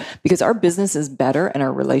each other. Because our business is better and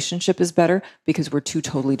our relationship is better because we're two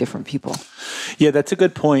totally different people. Yeah, that's a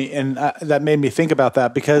good point. And that made me think about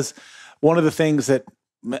that, because one of the things that,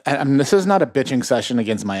 I mean, this is not a bitching session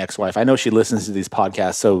against my ex-wife. I know she listens to these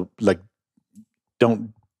podcasts, so like,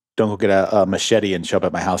 don't go get a machete and show up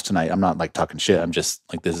at my house tonight. I'm not like talking shit. I'm just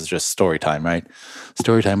like, this is just story time, right?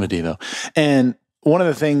 Story time with Deevo. And one of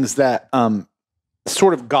the things that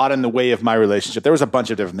sort of got in the way of my relationship, there was a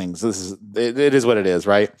bunch of different things. It is what it is,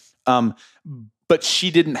 right? But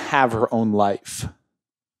she didn't have her own life.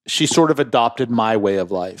 She sort of adopted my way of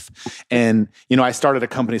life. And, I started a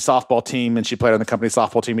company softball team, and she played on the company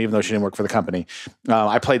softball team, even though she didn't work for the company.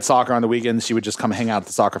 I played soccer on the weekends. She would just come hang out at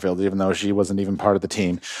the soccer field, even though she wasn't even part of the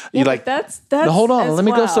team. That's no, hold on. Let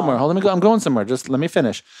me go somewhere. I'm going somewhere. Just let me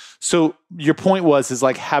finish. So your point is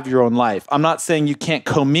like, have your own life. I'm not saying you can't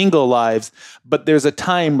commingle lives, but there's a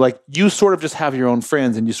time like you sort of just have your own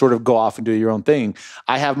friends and you sort of go off and do your own thing.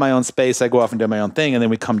 I have my own space. I go off and do my own thing, and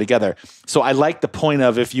then we come together. So I like the point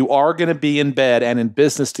of, if you are going to be in bed and in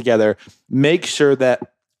business together, make sure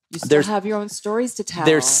that you still have your own stories to tell.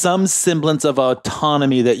 There's some semblance of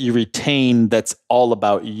autonomy that you retain that's all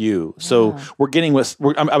about you. Yeah. So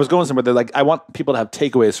I was going somewhere. They're like, I want people to have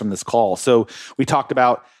takeaways from this call. So we talked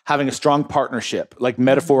about having a strong partnership, like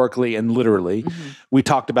metaphorically and literally. Mm-hmm. We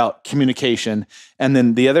talked about communication. And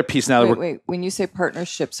then the other piece now. Wait. When you say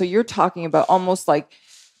partnership, so you're talking about almost like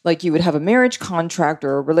you would have a marriage contract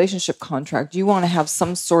or a relationship contract. You want to have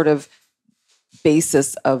some sort of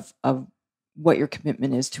basis of what your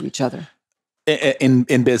commitment is to each other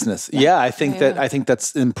in business. Yeah, I think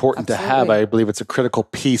that's important to have. I believe it's a critical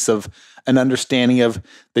piece of an understanding of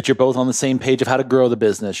that you're both on the same page of how to grow the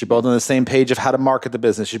business. You're both on the same page of how to market the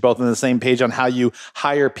business. You're both on the same page on how you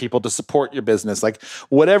hire people to support your business. Like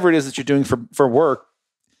whatever it is that you're doing for work,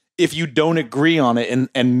 if you don't agree on it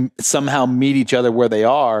and somehow meet each other where they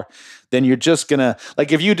are, then you're just gonna,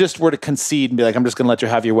 like, if you just were to concede and be like, I'm just gonna let you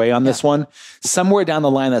have your way on this one, somewhere down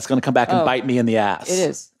the line that's gonna come back and bite me in the ass. It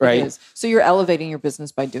is. Right? It is. So you're elevating your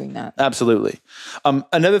business by doing that. Absolutely.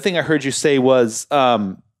 Another thing I heard you say was,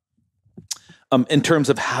 in terms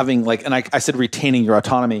of having and I said retaining your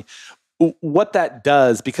autonomy. what that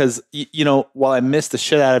does, because while I miss the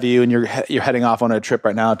shit out of you, and you're heading off on a trip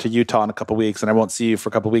right now to Utah in a couple weeks, and I won't see you for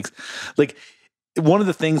a couple weeks, like one of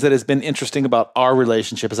the things that has been interesting about our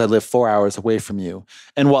relationship is I live 4 hours away from you,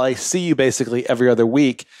 and while I see you basically every other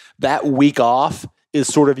week, that week off is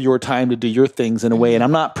sort of your time to do your things in a way. And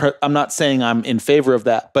I'm not saying I'm in favor of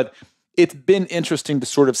that, but it's been interesting to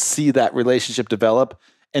sort of see that relationship develop.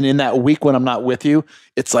 And in that week when I'm not with you,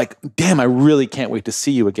 it's like, damn, I really can't wait to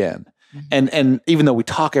see you again. And even though we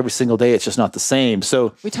talk every single day, it's just not the same.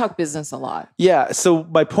 So we talk business a lot. Yeah. So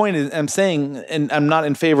my point is, I'm saying, and I'm not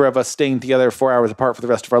in favor of us staying together 4 hours apart for the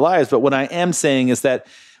rest of our lives, but what I am saying is that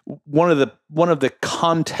one of the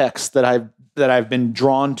contexts that I've been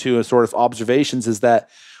drawn to as sort of observations is that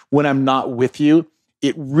when I'm not with you,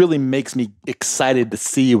 it really makes me excited to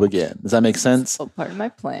see you again. Does that make sense? That's part of my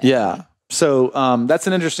plan. Yeah. So that's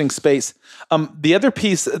an interesting space. The other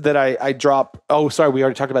piece that I drop, we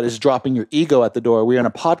already talked about, is dropping your ego at the door. We were on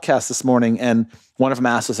a podcast this morning, and one of them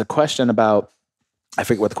asked us a question about, I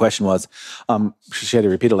forget what the question was. She had to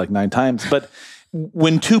repeat it like 9 times. But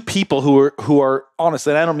when two people who are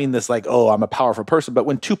honestly, and I don't mean this like, oh, I'm a powerful person, but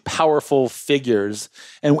when two powerful figures,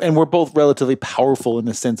 and we're both relatively powerful in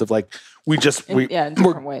the sense of like, we're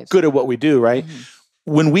ways. Good at what we do, right?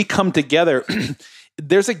 Mm-hmm. When we come together,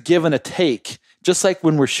 there's a give and a take. Just like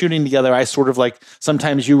when we're shooting together, I sort of like,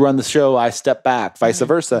 sometimes you run the show, I step back, vice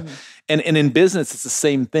versa. And in business, it's the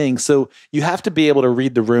same thing. So you have to be able to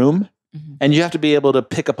read the room, and you have to be able to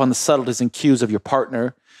pick up on the subtleties and cues of your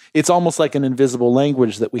partner. It's almost like an invisible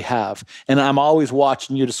language that we have. And I'm always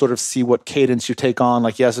watching you to sort of see what cadence you take on.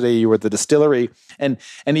 Like yesterday, you were at the distillery. And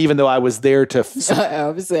even though I was there to...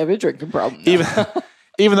 Obviously, I have a drinking problem.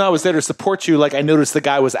 Even though I was there to support you, like I noticed the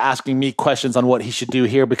guy was asking me questions on what he should do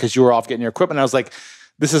here because you were off getting your equipment. I was like,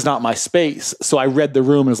 this is not my space. So I read the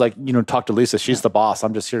room and was like, talk to Lisa. She's the boss.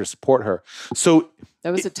 I'm just here to support her. So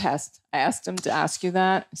that was a test. I asked him to ask you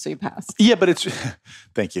that, so you passed. Yeah, but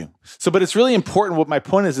thank you. But it's really important. What my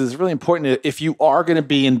point is really important. If you are going to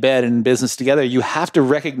be in bed and in business together, you have to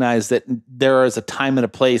recognize that there is a time and a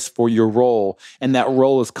place for your role, and that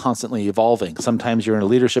role is constantly evolving. Sometimes you're in a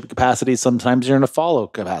leadership capacity, sometimes you're in a follow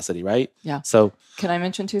capacity, right? Yeah. So can I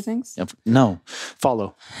mention 2 things? No,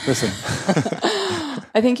 follow. Listen.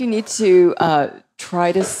 I think you need to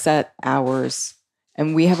try to set hours,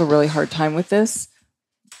 and we have a really hard time with this.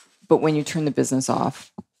 But when you turn the business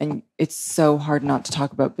off, and it's so hard not to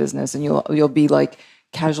talk about business, and you'll be like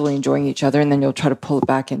casually enjoying each other, and then you'll try to pull it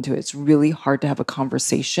back into it. It's really hard to have a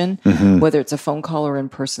conversation, whether it's a phone call or in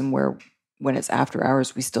person, where when it's after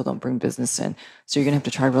hours, we still don't bring business in. So you're going to have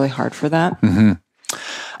to try really hard for that. And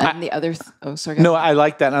the other, sorry. No, I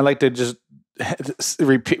like that. And I like to just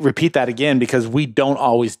repeat that again, because we don't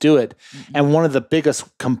always do it. And one of the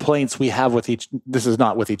biggest complaints we have this is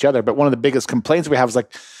not with each other, but one of the biggest complaints we have is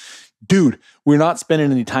like, dude, we're not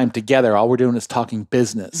spending any time together. All we're doing is talking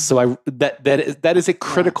business. So that is a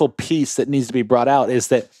critical piece that needs to be brought out, is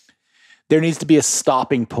that there needs to be a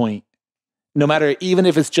stopping point. No matter, even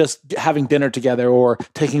if it's just having dinner together or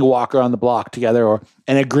taking a walk around the block together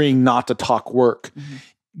and agreeing not to talk work.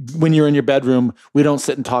 When you're in your bedroom, we don't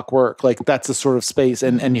sit and talk work. Like that's a sort of space,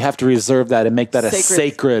 and you have to reserve that and make that a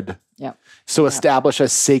sacred. Yeah. So establish a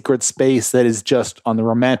sacred space that is just on the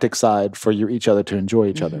romantic side for each other to enjoy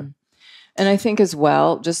each other. And I think as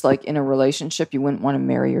well, just like in a relationship, you wouldn't want to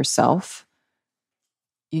marry yourself.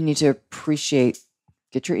 You need to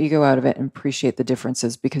get your ego out of it and appreciate the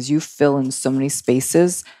differences, because you fill in so many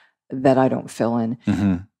spaces that I don't fill in.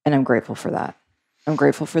 And I'm grateful for that.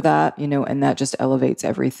 and that just elevates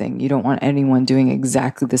everything. You don't want anyone doing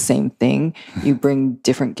exactly the same thing. You bring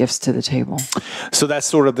different gifts to the table. So that's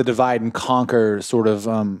sort of the divide and conquer sort of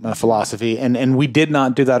philosophy. And we did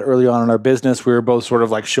not do that early on in our business. We were both sort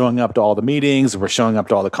of like showing up to all the meetings. We're showing up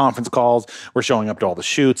to all the conference calls. We're showing up to all the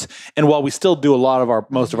shoots. And while we still do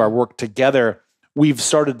most of our work together, we've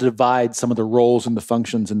started to divide some of the roles and the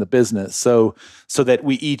functions in the business so that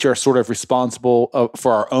we each are sort of responsible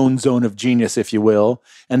for our own zone of genius, if you will,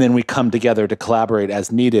 and then we come together to collaborate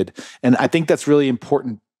as needed. And I think that's really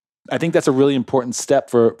important. I think that's a really important step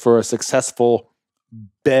for a successful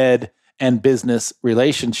bed and business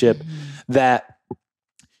relationship, that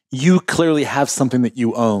you clearly have something that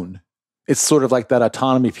you own. It's sort of like that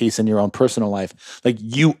autonomy piece in your own personal life. Like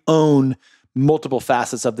you own multiple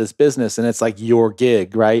facets of this business, and it's like your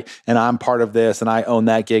gig, right? And I'm part of this, and I own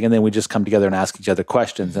that gig, and then we just come together and ask each other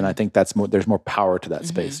questions. And I think there's more power to that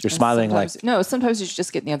space. You're smiling sometimes you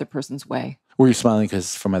just get in the other person's way. Were you smiling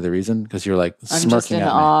from other reason? Because you're like smirking at me. I'm just in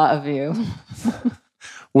awe of you.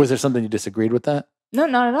 Was there something you disagreed with that? No,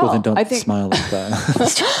 not at all. Well, then don't I think, smile like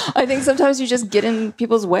that. I think sometimes you just get in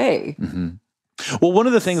people's way. Well, one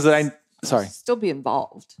of the things that Still be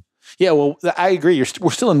involved. Yeah, well, I agree.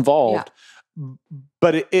 We're still involved,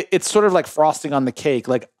 but it's sort of like frosting on the cake.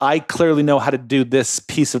 Like, I clearly know how to do this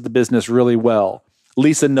piece of the business really well.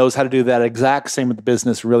 Lisa knows how to do that exact same with the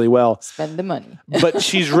business really well. Spend the money. But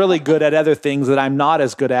she's really good at other things that I'm not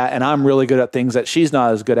as good at, and I'm really good at things that she's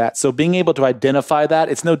not as good at. So being able to identify that,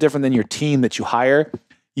 it's no different than your team that you hire.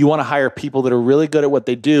 You want to hire people that are really good at what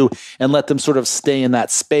they do and let them sort of stay in that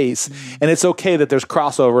space. And it's okay that there's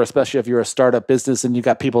crossover, especially if you're a startup business and you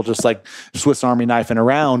got people just like Swiss Army knifing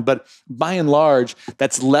around. But by and large,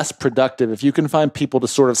 that's less productive. If you can find people to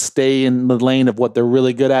sort of stay in the lane of what they're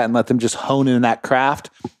really good at and let them just hone in that craft,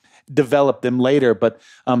 develop them later. But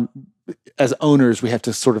as owners, we have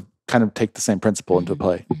to sort of kind of take the same principle into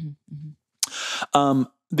play.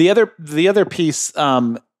 The other piece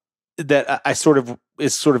that I sort of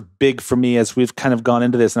is sort of big for me as we've kind of gone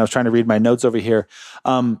into this, and I was trying to read my notes over here,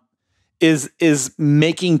 is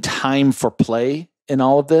making time for play in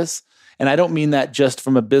all of this. And I don't mean that just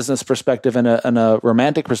from a business perspective and a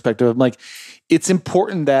romantic perspective. I'm like, it's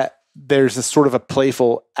important that there's a sort of a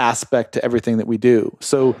playful aspect to everything that we do.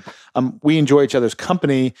 So we enjoy each other's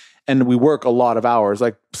company and we work a lot of hours.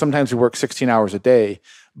 Like sometimes we work 16 hours a day.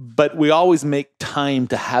 But we always make time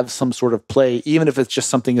to have some sort of play, even if it's just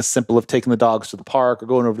something as simple as taking the dogs to the park or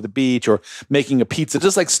going over to the beach or making a pizza,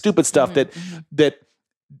 just like stupid stuff that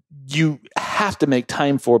you have to make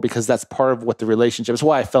time for because that's part of what the relationship is.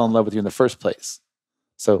 Why I fell in love with you in the first place.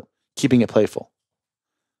 So keeping it playful.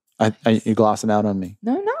 You glossing out on me?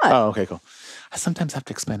 No, I'm not. Oh, okay, cool. I sometimes have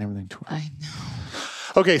to explain everything to her. I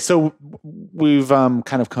know. Okay, so we've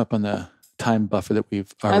kind of come up on the time buffer that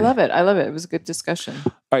we've already. I love it. It was a good discussion.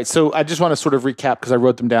 All right. So I just want to sort of recap because I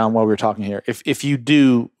wrote them down while we were talking here. If you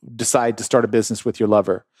do decide to start a business with your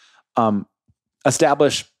lover,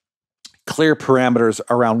 establish clear parameters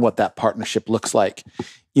around what that partnership looks like.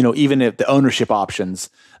 You know, even if the ownership options,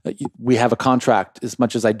 we have a contract. As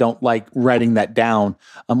much as I don't like writing that down,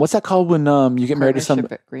 what's that called when you get married to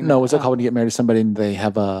somebody? No, what's that called when you get married to somebody and they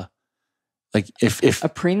have a like if a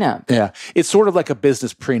prenup? Yeah, it's sort of like a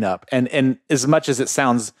business prenup, and as much as it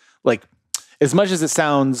sounds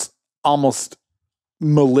almost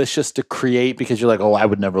malicious to create because you're like, oh, I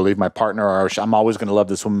would never leave my partner, or I'm always going to love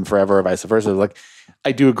this woman forever, or vice versa. Like,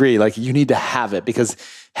 I do agree. Like, you need to have it because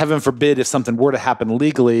heaven forbid if something were to happen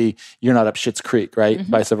legally, you're not up shit's creek, right?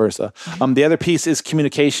 Vice versa. The other piece is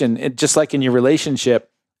communication. Just like in your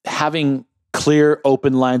relationship, having clear,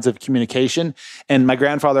 open lines of communication. And my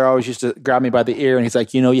grandfather always used to grab me by the ear and he's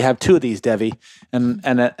like, you know, you have two of these, Debbie. And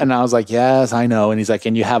I was like, yes, I know. And he's like,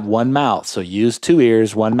 and you have one mouth. So use two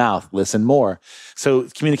ears, one mouth, listen more. So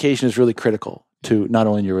communication is really critical to not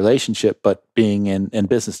only your relationship, but being in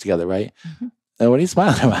business together, right? And what are you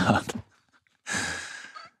smiling about?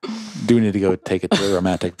 Do we need to go take it to a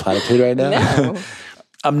romantic platitude right now?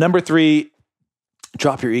 No. Number 3,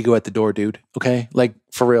 drop your ego at the door, dude. Okay? Like,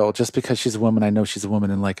 for real, just because she's a woman, I know she's a woman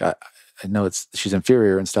and like, I know she's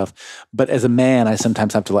inferior and stuff. But as a man, I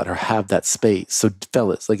sometimes have to let her have that space. So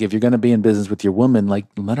fellas, like if you're going to be in business with your woman, like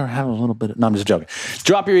let her have a little bit of, no, I'm just joking.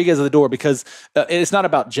 Drop your egos at the door because it's not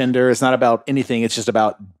about gender. It's not about anything. It's just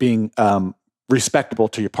about being respectable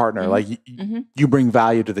to your partner. Like you bring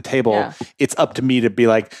value to the table. Yeah. It's up to me to be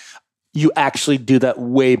like, you actually do that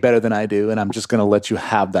way better than I do. And I'm just going to let you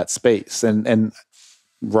have that space and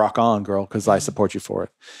rock on, girl, because I support you for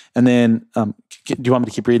it. And then, do you want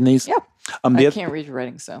me to keep reading these? Yeah. I can't read your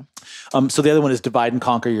writing, so. So the other one is divide and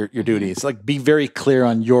conquer your duties. Like, be very clear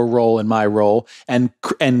on your role and my role, and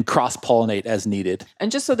cross-pollinate as needed.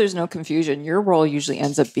 And just so there's no confusion, your role usually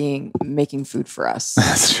ends up being making food for us.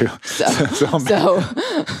 That's true. So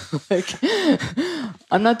like,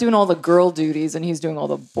 I'm not doing all the girl duties, and he's doing all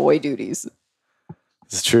the boy duties.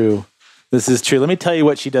 It's true. This is true. Let me tell you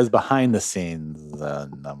what she does behind the scenes.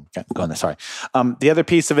 I'm going there. Sorry. The other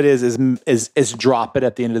piece of it is drop it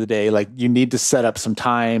at the end of the day. Like, you need to set up some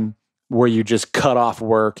time where you just cut off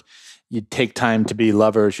work. You take time to be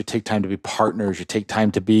lovers. You take time to be partners. You take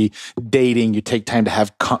time to be dating. You take time to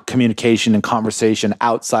have communication and conversation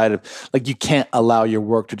outside of, like, you can't allow your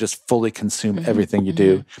work to just fully consume everything you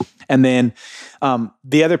do. And then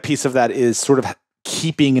the other piece of that is sort of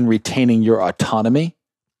keeping and retaining your autonomy.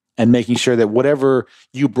 And making sure that whatever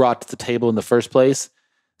you brought to the table in the first place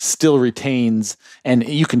still retains, and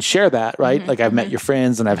you can share that, right? Like, I've met your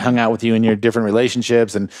friends and I've hung out with you in your different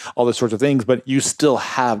relationships and all those sorts of things, but you still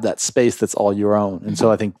have that space that's all your own. And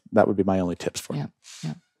so I think that would be my only tips for you.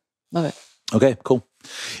 Yeah. Love it. Okay, cool.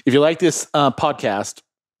 If you like this podcast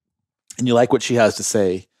and you like what she has to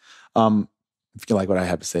say, if you like what I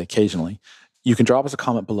have to say occasionally, you can drop us a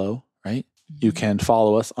comment below, right? You can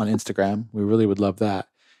follow us on Instagram. We really would love that.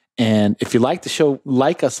 And if you like the show,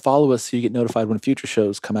 like us, follow us so you get notified when future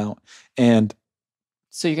shows come out. And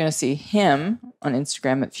so you're going to see him on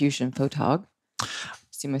Instagram at Fusion Photog.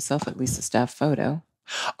 See myself at Lisa Staff Photo.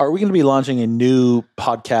 Are we going to be launching a new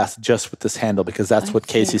podcast just with this handle? Because that's what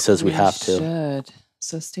Casey says we have to. Should.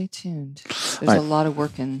 So stay tuned. There's a lot of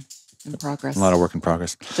work in progress. A lot of work in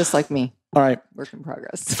progress. Just like me. All right. Work in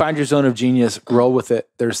progress. Find your zone of genius. Roll with it.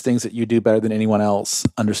 There's things that you do better than anyone else.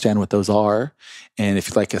 Understand what those are. And if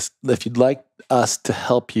you'd like us to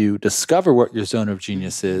help you discover what your zone of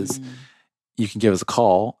genius is, you can give us a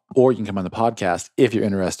call or you can come on the podcast if you're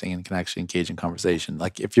interested and can actually engage in conversation.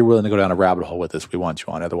 Like if you're willing to go down a rabbit hole with us, we want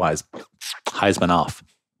you on. Otherwise, Heisman off.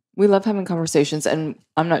 We love having conversations. And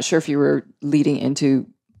I'm not sure if you were leading into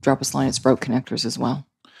drop us line at Sprout Connectors as well.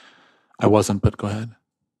 I wasn't, but go ahead.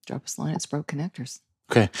 Drop us line at Sprout Connectors.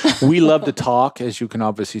 Okay. We love to talk, as you can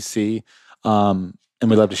obviously see. And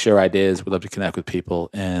we love to share ideas. We love to connect with people.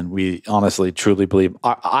 And we honestly, truly believe,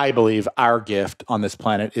 I believe our gift on this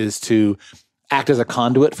planet is to act as a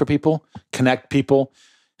conduit for people, connect people,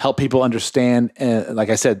 help people understand, like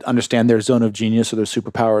I said, understand their zone of genius or their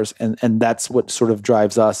superpowers. And that's what sort of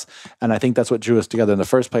drives us. And I think that's what drew us together in the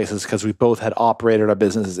first place, is because we both had operated our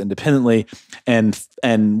businesses independently and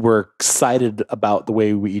we're excited about the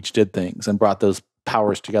way we each did things and brought those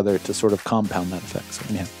powers together to sort of compound that effect.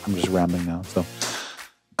 So yeah, I'm just rambling now. So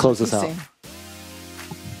close this out.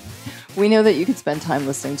 We know that you could spend time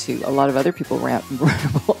listening to a lot of other people ramble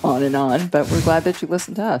on and on, but we're glad that you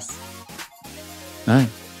listened to us. All right.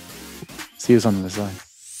 See you on the other side.